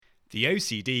The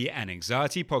OCD and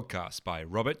Anxiety Podcast by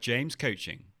Robert James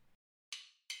Coaching.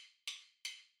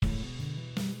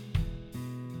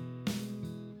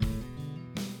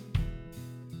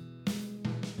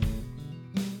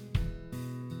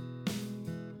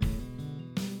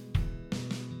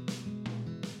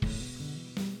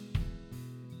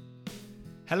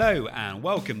 Hello and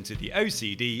welcome to the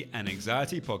OCD and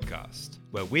Anxiety Podcast,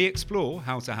 where we explore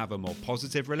how to have a more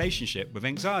positive relationship with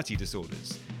anxiety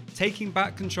disorders, taking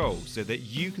back control so that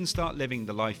you can start living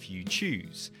the life you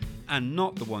choose and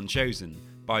not the one chosen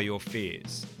by your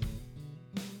fears.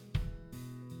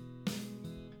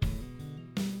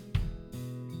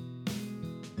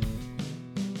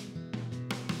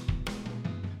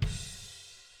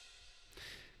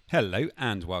 Hello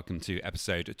and welcome to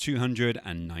episode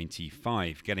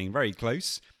 295, getting very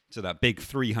close to that big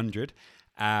 300.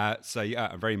 I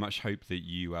very much hope that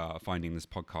you are finding this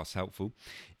podcast helpful.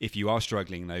 If you are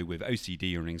struggling though with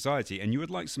OCD or anxiety and you would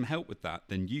like some help with that,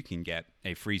 then you can get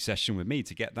a free session with me.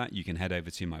 To get that, you can head over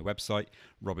to my website,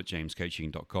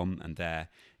 robertjamescoaching.com, and there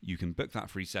you can book that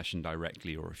free session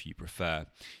directly, or if you prefer,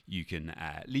 you can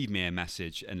leave me a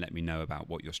message and let me know about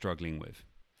what you're struggling with.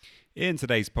 In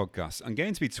today's podcast, I'm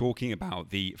going to be talking about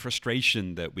the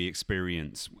frustration that we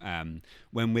experience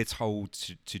when we're told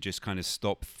to just kind of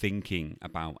stop thinking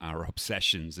about our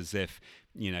obsessions, as if,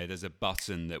 there's a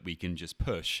button that we can just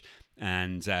push.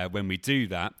 And when we do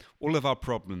that, all of our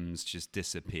problems just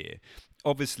disappear.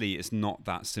 Obviously, it's not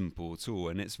that simple at all,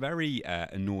 and it's very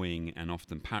annoying and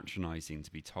often patronizing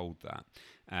to be told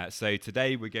that. So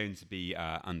today we're going to be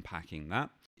unpacking that.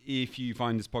 If you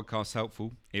find this podcast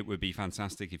helpful, it would be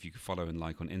fantastic if you could follow and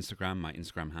like on Instagram. My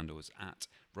Instagram handle is at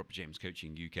Robert James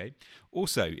Coaching UK.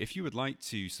 Also, if you would like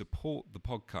to support the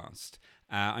podcast,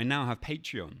 I now have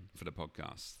Patreon for the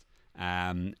podcast.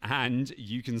 And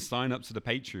you can sign up to the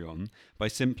Patreon by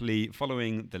simply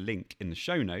following the link in the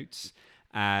show notes.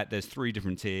 There's 3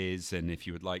 different tiers, and if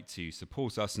you would like to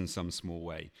support us in some small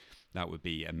way, that would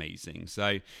be amazing.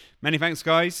 So many thanks,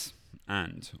 guys,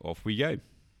 and off we go.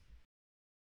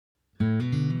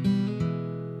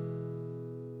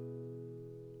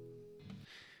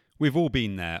 We've all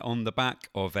been there on the back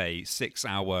of a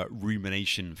 6-hour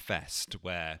rumination fest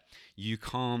where you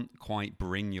can't quite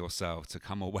bring yourself to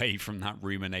come away from that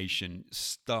rumination,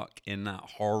 stuck in that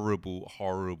horrible,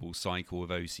 horrible cycle of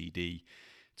OCD,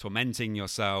 tormenting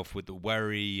yourself with the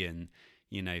worry and,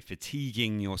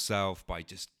 fatiguing yourself by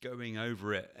just going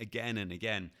over it again and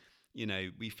again.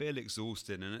 We feel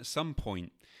exhausted, and at some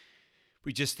point,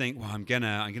 we just think, well, I'm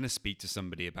gonna speak to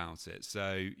somebody about it.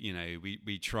 So,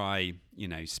 we try,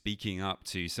 speaking up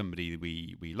to somebody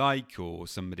we like, or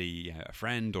somebody, a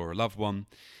friend or a loved one.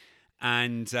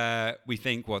 And we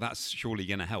think, well, that's surely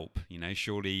going to help.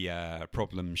 Surely a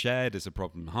problem shared is a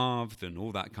problem halved, and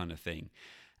all that kind of thing.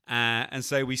 And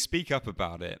so we speak up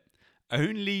about it,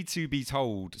 only to be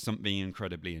told something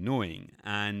incredibly annoying.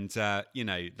 And,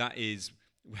 that is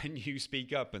when you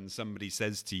speak up and somebody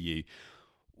says to you,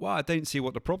 well, I don't see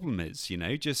what the problem is,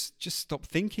 just stop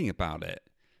thinking about it.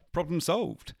 Problem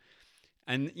solved.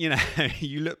 And,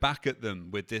 you look back at them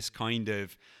with this kind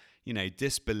of,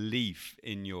 disbelief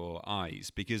in your eyes,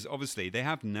 because obviously they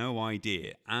have no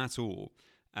idea at all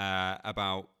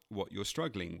about what you're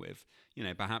struggling with.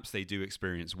 Perhaps they do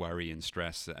experience worry and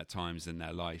stress at times in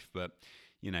their life, but,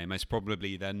 most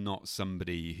probably they're not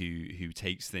somebody who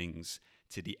takes things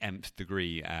to the nth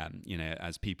degree,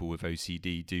 as people with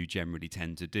OCD do generally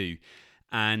tend to do.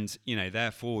 And,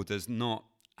 therefore does not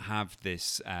have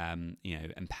this,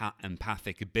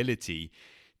 empathic ability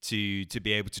to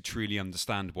be able to truly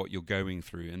understand what you're going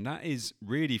through. And that is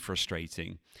really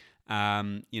frustrating.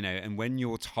 And when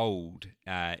you're told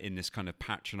in this kind of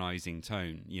patronizing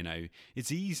tone,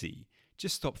 it's easy.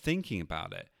 Just stop thinking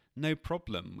about it. No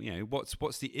problem.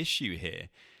 What's the issue here?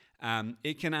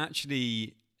 It can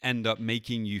actually end up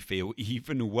making you feel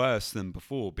even worse than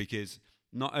before, because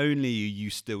not only are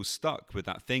you still stuck with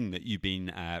that thing that you've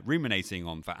been ruminating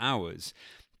on for hours,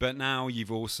 but now you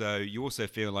also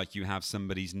feel like you have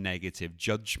somebody's negative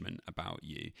judgment about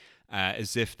you,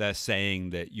 as if they're saying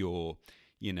that you're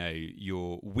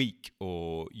weak,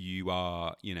 or you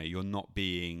are, you're not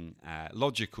being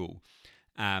logical,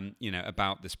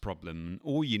 about this problem.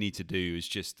 All you need to do is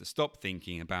just to stop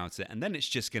thinking about it, and then it's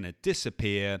just going to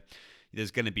disappear.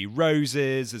 There's going to be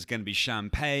roses, there's going to be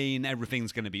champagne,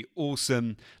 everything's going to be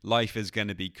awesome, life is going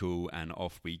to be cool, and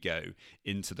off we go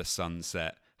into the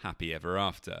sunset, happy ever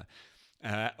after.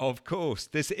 Of course,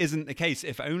 this isn't the case.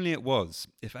 If only it was.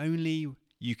 If only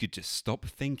you could just stop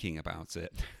thinking about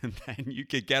it, and then you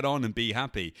could get on and be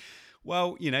happy.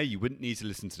 Well, you wouldn't need to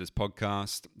listen to this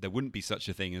podcast. There wouldn't be such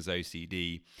a thing as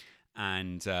OCD.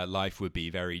 and life would be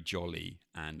very jolly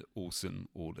and awesome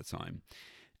all the time.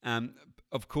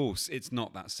 Of course, it's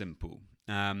not that simple.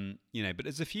 But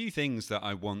there's a few things that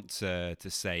I want to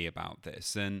say about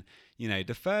this. And,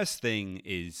 the first thing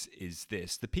is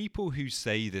this: the people who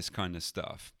say this kind of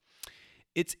stuff,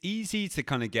 it's easy to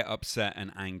kind of get upset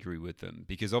and angry with them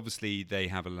because obviously they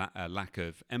have a lack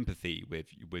of empathy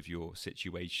with your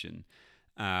situation.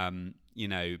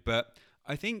 But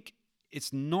I think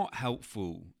it's not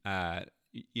helpful,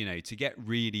 to get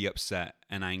really upset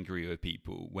and angry with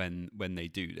people when they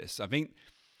do this. I think,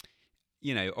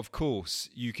 of course,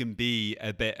 you can be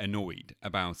a bit annoyed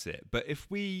about it, but if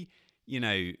we,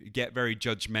 get very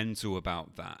judgmental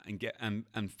about that and get and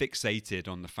fixated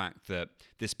on the fact that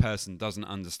this person doesn't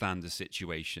understand the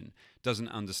situation, doesn't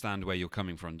understand where you're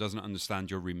coming from, doesn't understand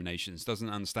your ruminations, doesn't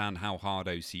understand how hard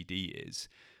OCD is.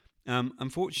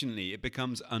 Unfortunately, it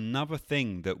becomes another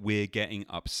thing that we're getting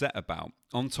upset about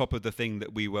on top of the thing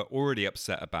that we were already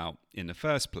upset about in the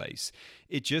first place.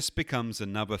 It just becomes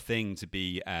another thing to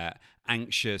be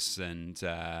anxious and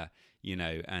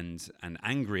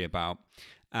angry about,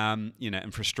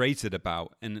 and frustrated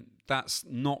about. And that's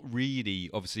not really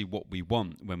obviously what we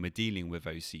want when we're dealing with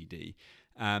OCD.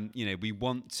 We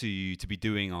want to be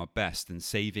doing our best and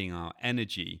saving our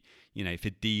energy, for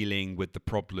dealing with the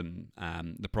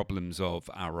problems of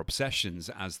our obsessions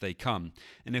as they come.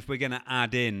 And if we're going to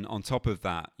add in on top of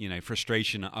that,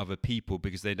 frustration at other people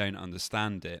because they don't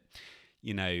understand it,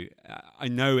 I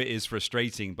know it is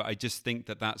frustrating, but I just think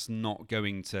that that's not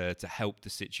going to help the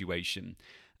situation.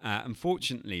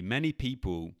 Unfortunately, many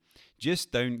people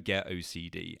just don't get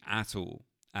OCD at all.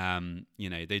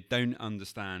 They don't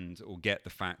understand or get the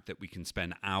fact that we can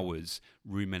spend hours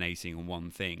ruminating on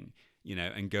one thing,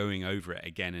 and going over it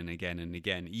again and again and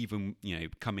again, even,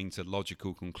 coming to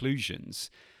logical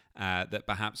conclusions that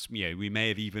perhaps, we may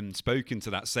have even spoken to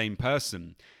that same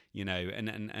person,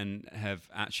 and have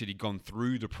actually gone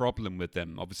through the problem with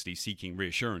them, obviously seeking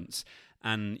reassurance.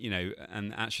 And,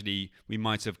 and actually we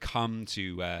might have come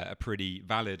to a pretty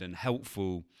valid and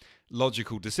helpful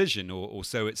logical decision, or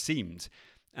so it seemed.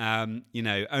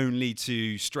 Only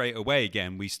to straight away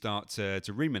again we start to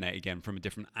ruminate again from a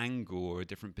different angle or a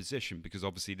different position, because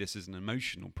obviously this is an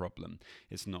emotional problem.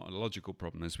 It's not a logical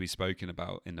problem, as we've spoken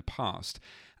about in the past.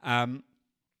 And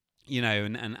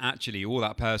actually all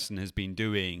that person has been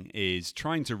doing is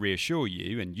trying to reassure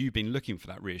you, and you've been looking for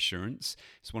that reassurance.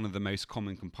 It's one of the most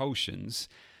common compulsions.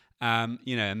 And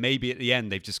maybe at the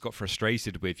end they've just got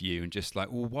frustrated with you and just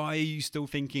like, well, why are you still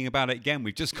thinking about it again?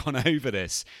 We've just gone over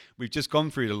this. We've just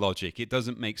gone through the logic. It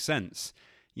doesn't make sense,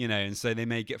 and so they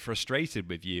may get frustrated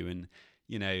with you,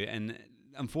 and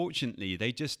unfortunately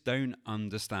they just don't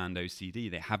understand OCD.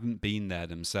 They haven't been there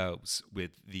themselves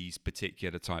with these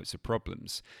particular types of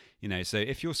problems. So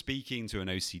if you're speaking to an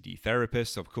OCD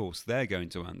therapist, of course, they're going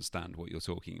to understand what you're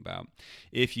talking about.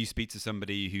 If you speak to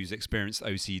somebody who's experienced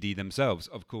OCD themselves,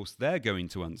 of course, they're going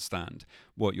to understand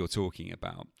what you're talking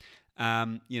about.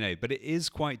 But it is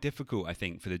quite difficult, I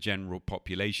think, for the general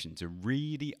population to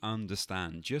really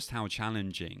understand just how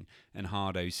challenging and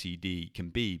hard OCD can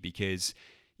be, because,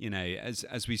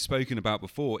 as we've spoken about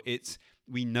before,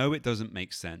 we know it doesn't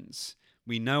make sense.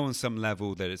 We know on some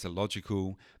level that it's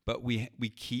illogical, but we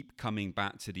keep coming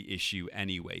back to the issue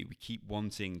anyway. We keep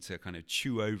wanting to kind of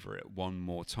chew over it one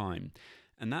more time.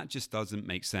 And that just doesn't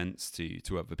make sense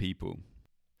to other people.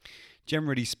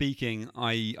 Generally speaking,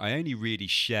 I only really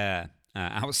share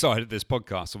outside of this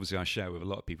podcast. Obviously, I share with a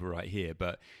lot of people right here,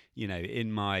 but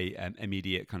in my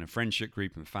immediate kind of friendship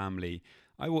group and family,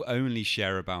 I will only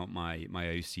share about my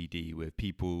OCD with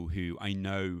people who I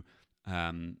know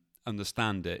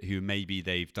understand it, who maybe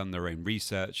they've done their own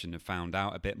research and have found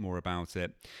out a bit more about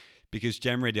it. Because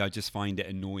generally, I just find it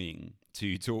annoying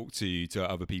to talk to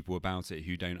other people about it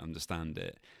who don't understand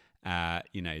it.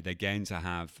 They're going to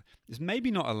have, it's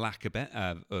maybe not a lack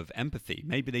of empathy.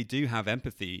 Maybe they do have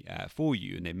empathy for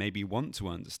you, and they maybe want to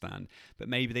understand, but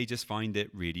maybe they just find it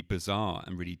really bizarre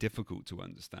and really difficult to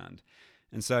understand.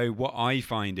 And so what I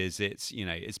find is it's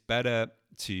better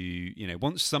to,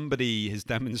 once somebody has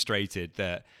demonstrated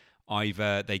that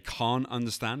either they can't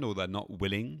understand or they're not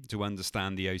willing to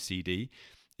understand the OCD,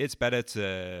 it's better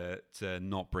to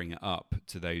not bring it up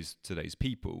to those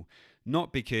people.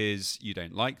 Not because you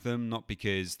don't like them, not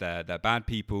because they're bad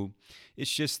people.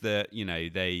 It's just that,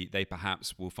 they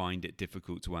perhaps will find it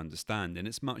difficult to understand. And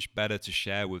it's much better to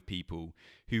share with people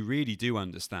who really do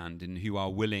understand and who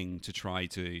are willing to try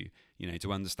to,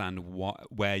 to understand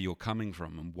where you're coming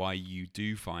from and why you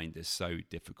do find this so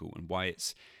difficult, and why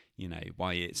it's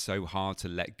so hard to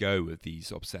let go of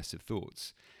these obsessive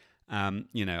thoughts.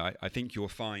 I think you'll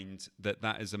find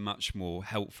that is a much more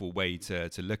helpful way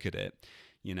to look at it.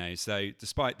 So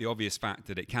despite the obvious fact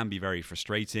that it can be very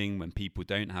frustrating when people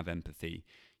don't have empathy,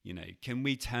 can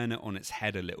we turn it on its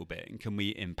head a little bit, and can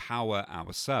we empower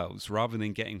ourselves rather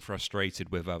than getting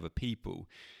frustrated with other people?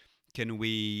 Can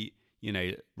we,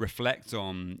 reflect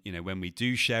on, when we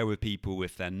do share with people,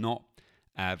 if they're not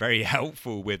very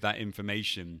helpful with that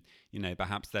information,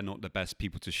 perhaps they're not the best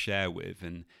people to share with,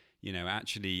 and,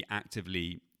 actually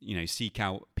actively, seek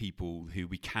out people who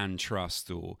we can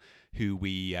trust or who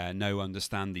we know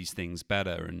understand these things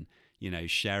better, and,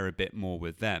 share a bit more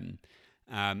with them.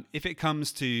 If it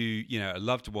comes to, a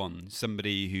loved one,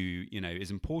 somebody who,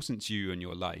 is important to you in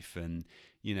your life, and,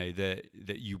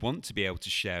 that you want to be able to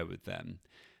share with them,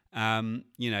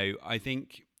 I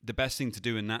think the best thing to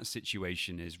do in that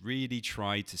situation is really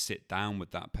try to sit down with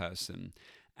that person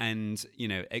and,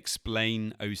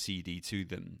 explain OCD to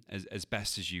them as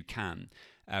best as you can.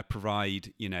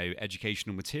 Provide,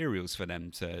 educational materials for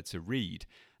them to read.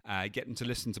 Get them to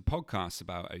listen to podcasts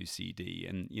about OCD,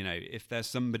 and if there's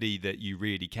somebody that you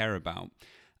really care about,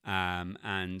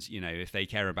 and if they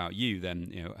care about you,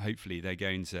 then hopefully they're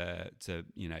going to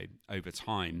over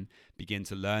time begin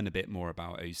to learn a bit more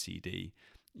about OCD,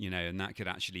 and that could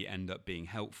actually end up being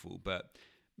helpful. But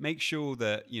make sure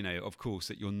that of course,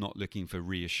 that you're not looking for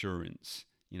reassurance.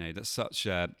 That's such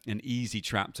an easy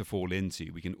trap to fall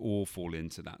into. We can all fall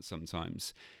into that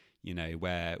sometimes.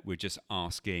 Where we're just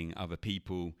asking other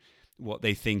people what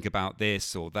they think about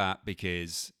this or that,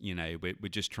 because, we're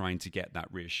just trying to get that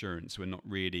reassurance. We're not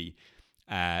really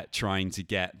trying to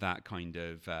get that kind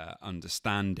of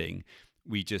understanding.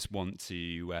 We just want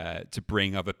to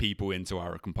bring other people into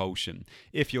our compulsion.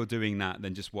 If you're doing that,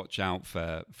 then just watch out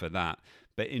for that.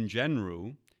 But in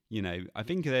general, I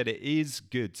think that it is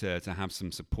good to have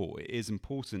some support. It is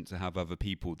important to have other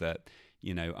people that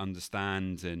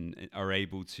understand and are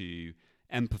able to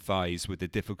empathize with the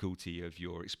difficulty of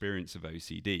your experience of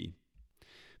OCD.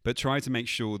 But try to make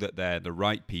sure that they're the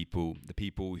right people, the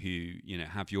people who,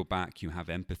 have your back, who have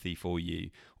empathy for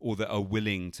you, or that are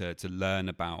willing to learn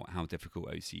about how difficult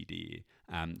OCD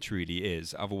truly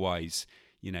is. Otherwise,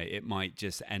 it might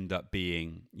just end up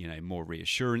being, more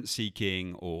reassurance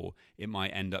seeking, or it might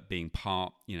end up being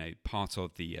part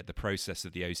of the process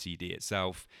of the OCD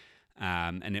itself.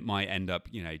 And it might end up,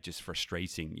 just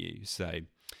frustrating you. So,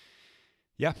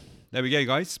 yeah, there we go,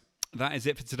 guys. That is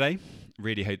it for today.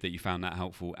 Really hope that you found that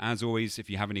helpful. As always, if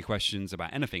you have any questions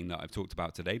about anything that I've talked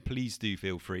about today, please do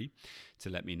feel free to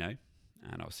let me know.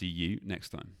 And I'll see you next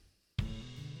time.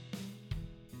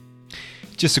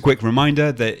 Just a quick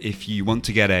reminder that if you want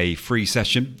to get a free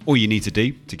session, all you need to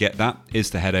do to get that is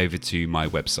to head over to my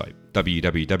website,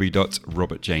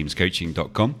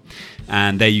 www.robertjamescoaching.com,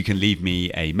 and there you can leave me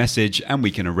a message and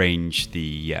we can arrange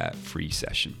the free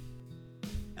session.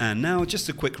 And now just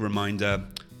a quick reminder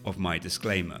of my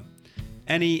disclaimer.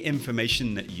 Any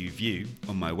information that you view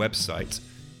on my website,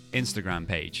 Instagram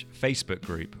page, Facebook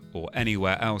group, or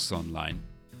anywhere else online,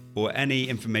 or any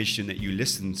information that you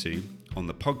listen to on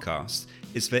the podcast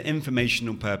is for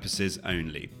informational purposes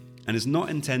only, and is not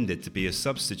intended to be a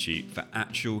substitute for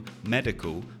actual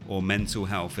medical or mental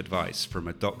health advice from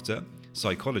a doctor,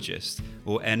 psychologist,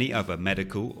 or any other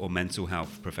medical or mental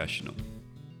health professional.